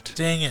incorrect.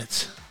 Dang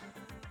it.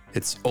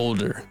 It's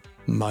older,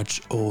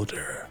 much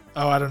older.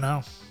 Oh, I don't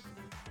know.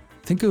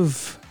 Think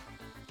of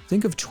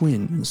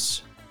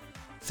twins.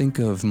 Think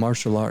of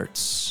martial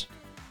arts.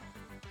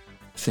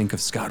 Think of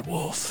Scott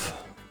Wolf.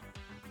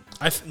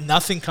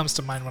 Nothing comes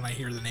to mind when I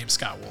hear the name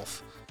Scott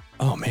Wolf.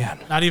 Oh man.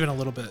 Not even a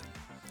little bit.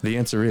 The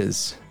answer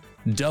is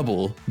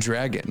Double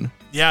Dragon.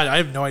 Yeah, I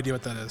have no idea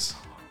what that is.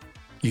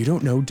 You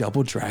don't know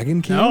Double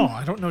Dragon, Cam? No,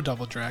 I don't know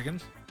Double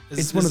Dragon.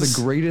 It's one of the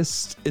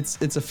greatest.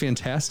 It's a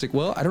fantastic.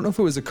 Well, I don't know if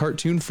it was a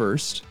cartoon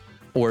first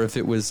or if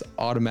it was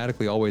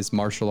automatically always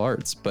martial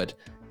arts, but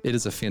it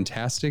is a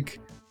fantastic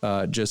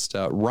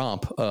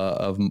romp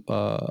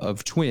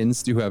of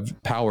twins who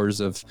have powers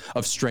of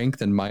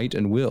strength and might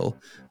and will.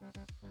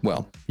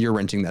 Well, you're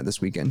renting that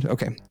this weekend.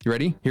 Okay, you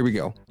ready? Here we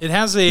go. It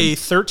has a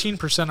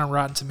 13% on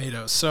Rotten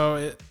Tomatoes, so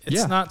it's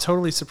Yeah. not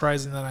totally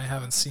surprising that I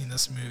haven't seen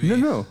this movie.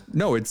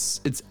 No. It's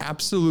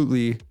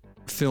absolutely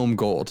film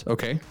gold.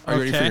 Okay, are you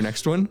ready for Okay. your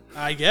next one?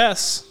 I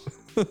guess.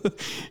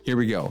 Here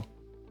we go.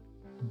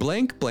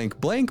 Blank, blank,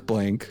 blank,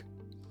 blank.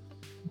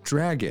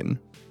 Dragon.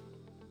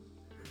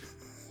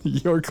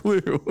 Your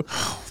clue.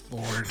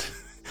 Lord.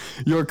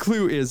 Your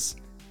clue is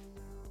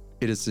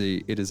it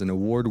is an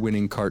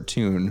award-winning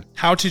cartoon.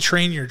 How to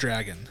Train Your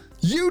Dragon.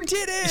 You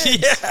did it!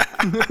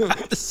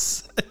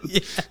 Yes.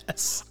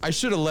 Yes. I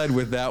should have led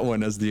with that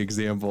one as the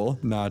example,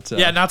 not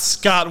Yeah, not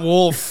Scott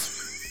Wolf.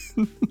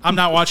 I'm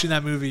not watching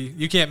that movie.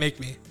 You can't make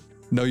me.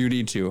 No, you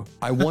need to.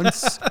 I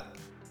once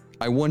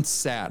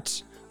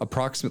sat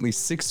approximately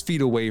 6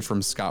 feet away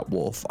from Scott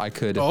Wolf. I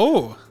could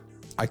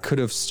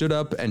have stood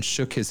up and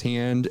shook his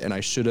hand, and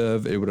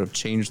it would have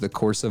changed the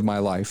course of my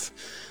life.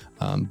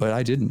 But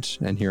I didn't,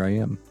 and here I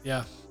am.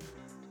 Yeah.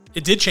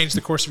 It did change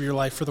the course of your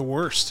life for the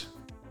worst.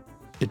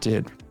 It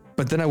did.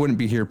 But then I wouldn't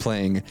be here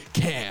playing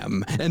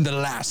Cam and the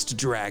Last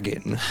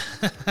Dragon.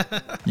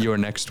 Your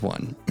next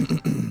one.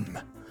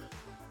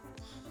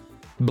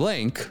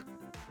 Blank.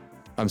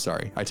 I'm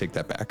sorry, I take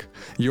that back.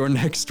 Your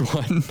next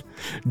one.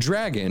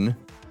 Dragon,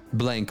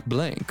 blank,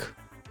 blank.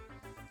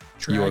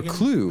 Dragon, Your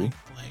clue. blank,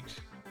 blank.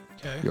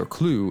 Okay. Your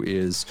clue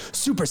is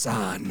Super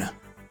San.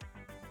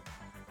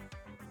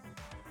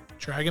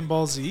 Dragon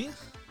Ball Z?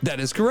 That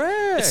is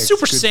correct. It's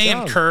Super Good Saiyan,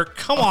 job. Kirk.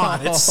 Come on.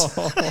 It's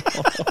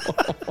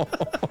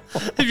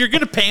if you're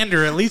gonna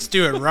pander, at least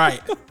do it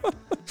right.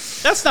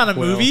 That's not a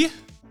movie.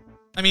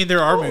 I mean,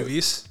 there are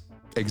movies.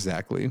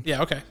 Exactly.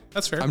 Yeah, okay.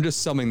 That's fair. I'm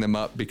just summing them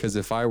up because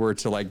if I were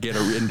to get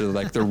into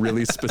the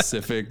really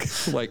specific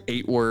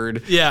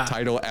 8-word Yeah.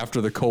 title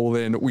after the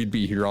colon, we'd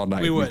be here all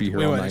night. we would. We'd be here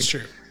We all would. night. It's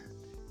true.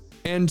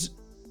 And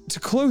to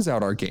close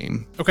out our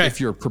game, Okay. if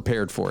you're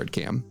prepared for it,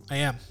 Cam, I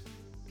am.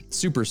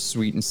 super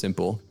sweet and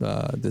simple.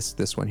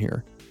 This one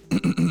here.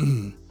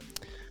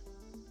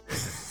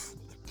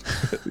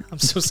 I'm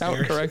so Count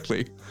scared.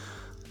 correctly.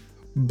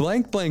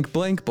 Blank, blank,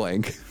 blank,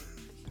 blank.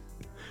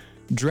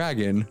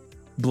 Dragon,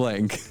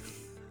 blank.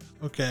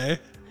 Okay.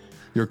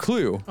 Your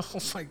clue. Oh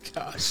my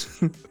gosh.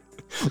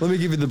 Let me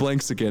give you the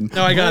blanks again.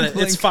 No, I got Blank,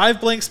 it. It's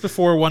 5 blanks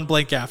before, 1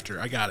 blank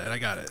after. I got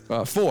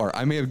it. 4.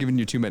 I may have given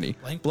you too many.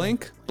 Blank,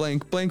 Blank,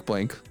 blank, blank,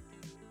 blank.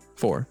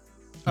 4.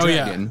 Oh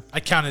Dragon. yeah. I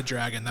counted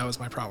dragon. That was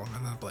my problem.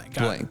 And then blank.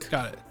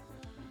 Got it.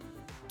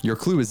 Your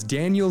clue is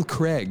Daniel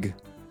Craig.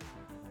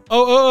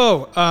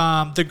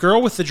 The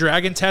girl with the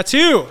dragon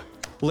tattoo.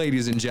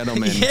 Ladies and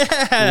gentlemen.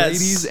 Yes.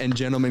 Ladies and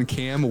gentlemen,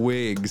 Cam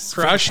Wiggs.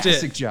 Crushed it.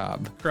 Fantastic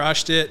job.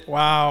 Crushed it.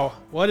 Wow.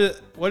 What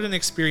an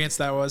experience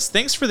that was.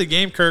 Thanks for the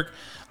game, Kirk.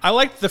 I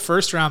liked the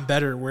first round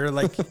better where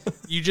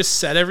you just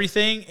said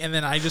everything and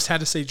then I just had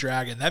to say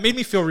dragon. That made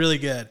me feel really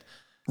good.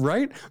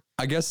 Right?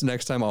 I guess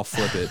next time I'll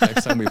flip it.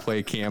 Next time we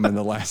play Cam and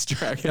the Last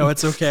Dragon. No,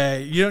 it's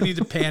okay. You don't need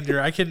to pander.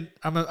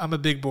 I'm a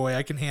big boy.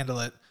 I can handle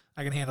it.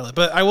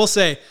 But I will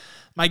say,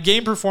 my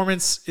game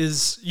performance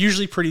is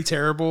usually pretty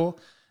terrible,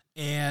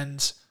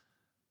 and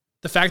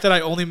the fact that I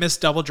only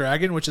missed Double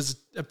Dragon, which is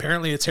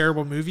apparently a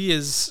terrible movie,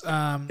 is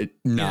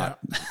That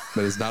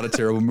is not a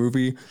terrible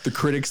movie. The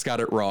critics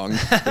got it wrong.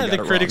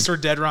 The critics were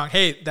dead wrong.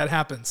 Hey, that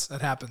happens.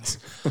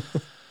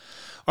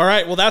 All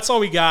right, well, that's all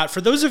we got.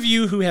 For those of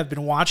you who have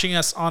been watching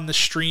us on the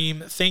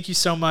stream, thank you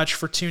so much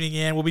for tuning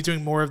in. We'll be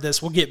doing more of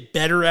this. We'll get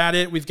better at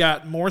it. We've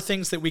got more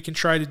things that we can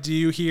try to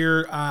do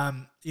here.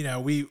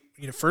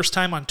 First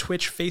time on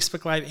Twitch,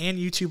 Facebook Live, and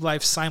YouTube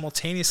Live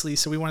simultaneously.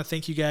 So we want to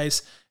thank you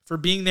guys for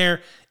being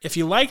there. If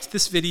you liked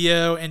this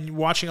video and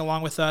watching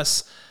along with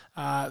us,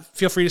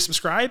 feel free to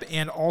subscribe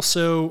and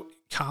also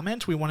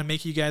comment. We want to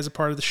make you guys a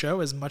part of the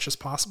show as much as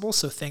possible.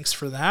 So thanks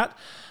for that.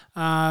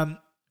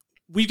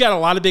 We've got a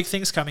lot of big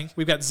things coming.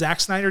 We've got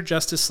Zack Snyder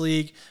Justice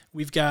League.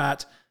 We've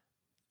got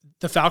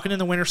The Falcon and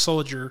the Winter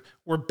Soldier.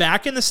 We're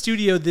back in the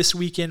studio this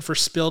weekend for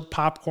Spilled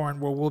Popcorn,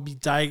 where we'll be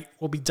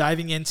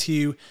diving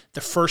into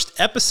the first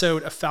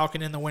episode of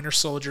Falcon and the Winter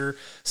Soldier.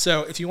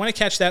 So if you want to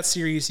catch that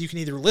series, you can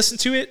either listen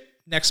to it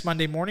next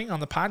Monday morning on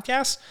the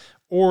podcast,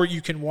 or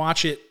you can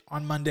watch it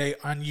on Monday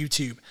on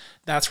YouTube.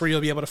 That's where you'll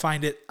be able to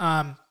find it.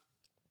 A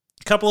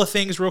couple of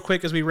things real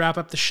quick as we wrap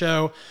up the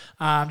show.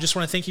 Just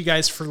want to thank you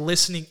guys for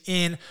listening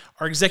in.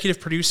 Our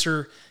executive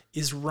producer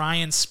is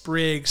Ryan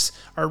Spriggs.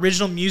 Our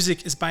original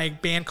music is by a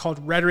band called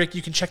Rhetoric.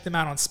 You can check them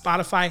out on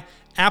Spotify,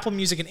 Apple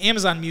Music, and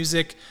Amazon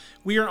Music.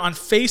 We are on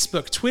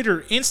Facebook,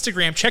 Twitter,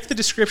 Instagram. Check the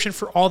description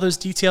for all those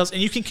details,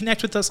 and you can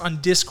connect with us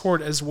on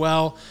Discord as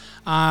well.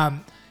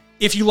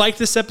 If you like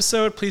this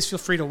episode, please feel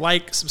free to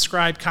like,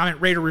 subscribe, comment,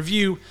 rate, or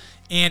review.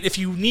 And if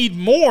you need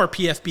more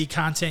PFB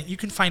content, you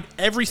can find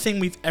everything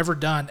we've ever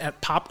done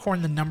at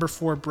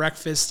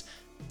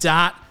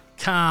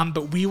popcorn4breakfast.com.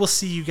 But we will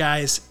see you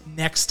guys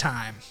next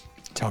time.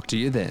 Talk to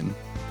you then.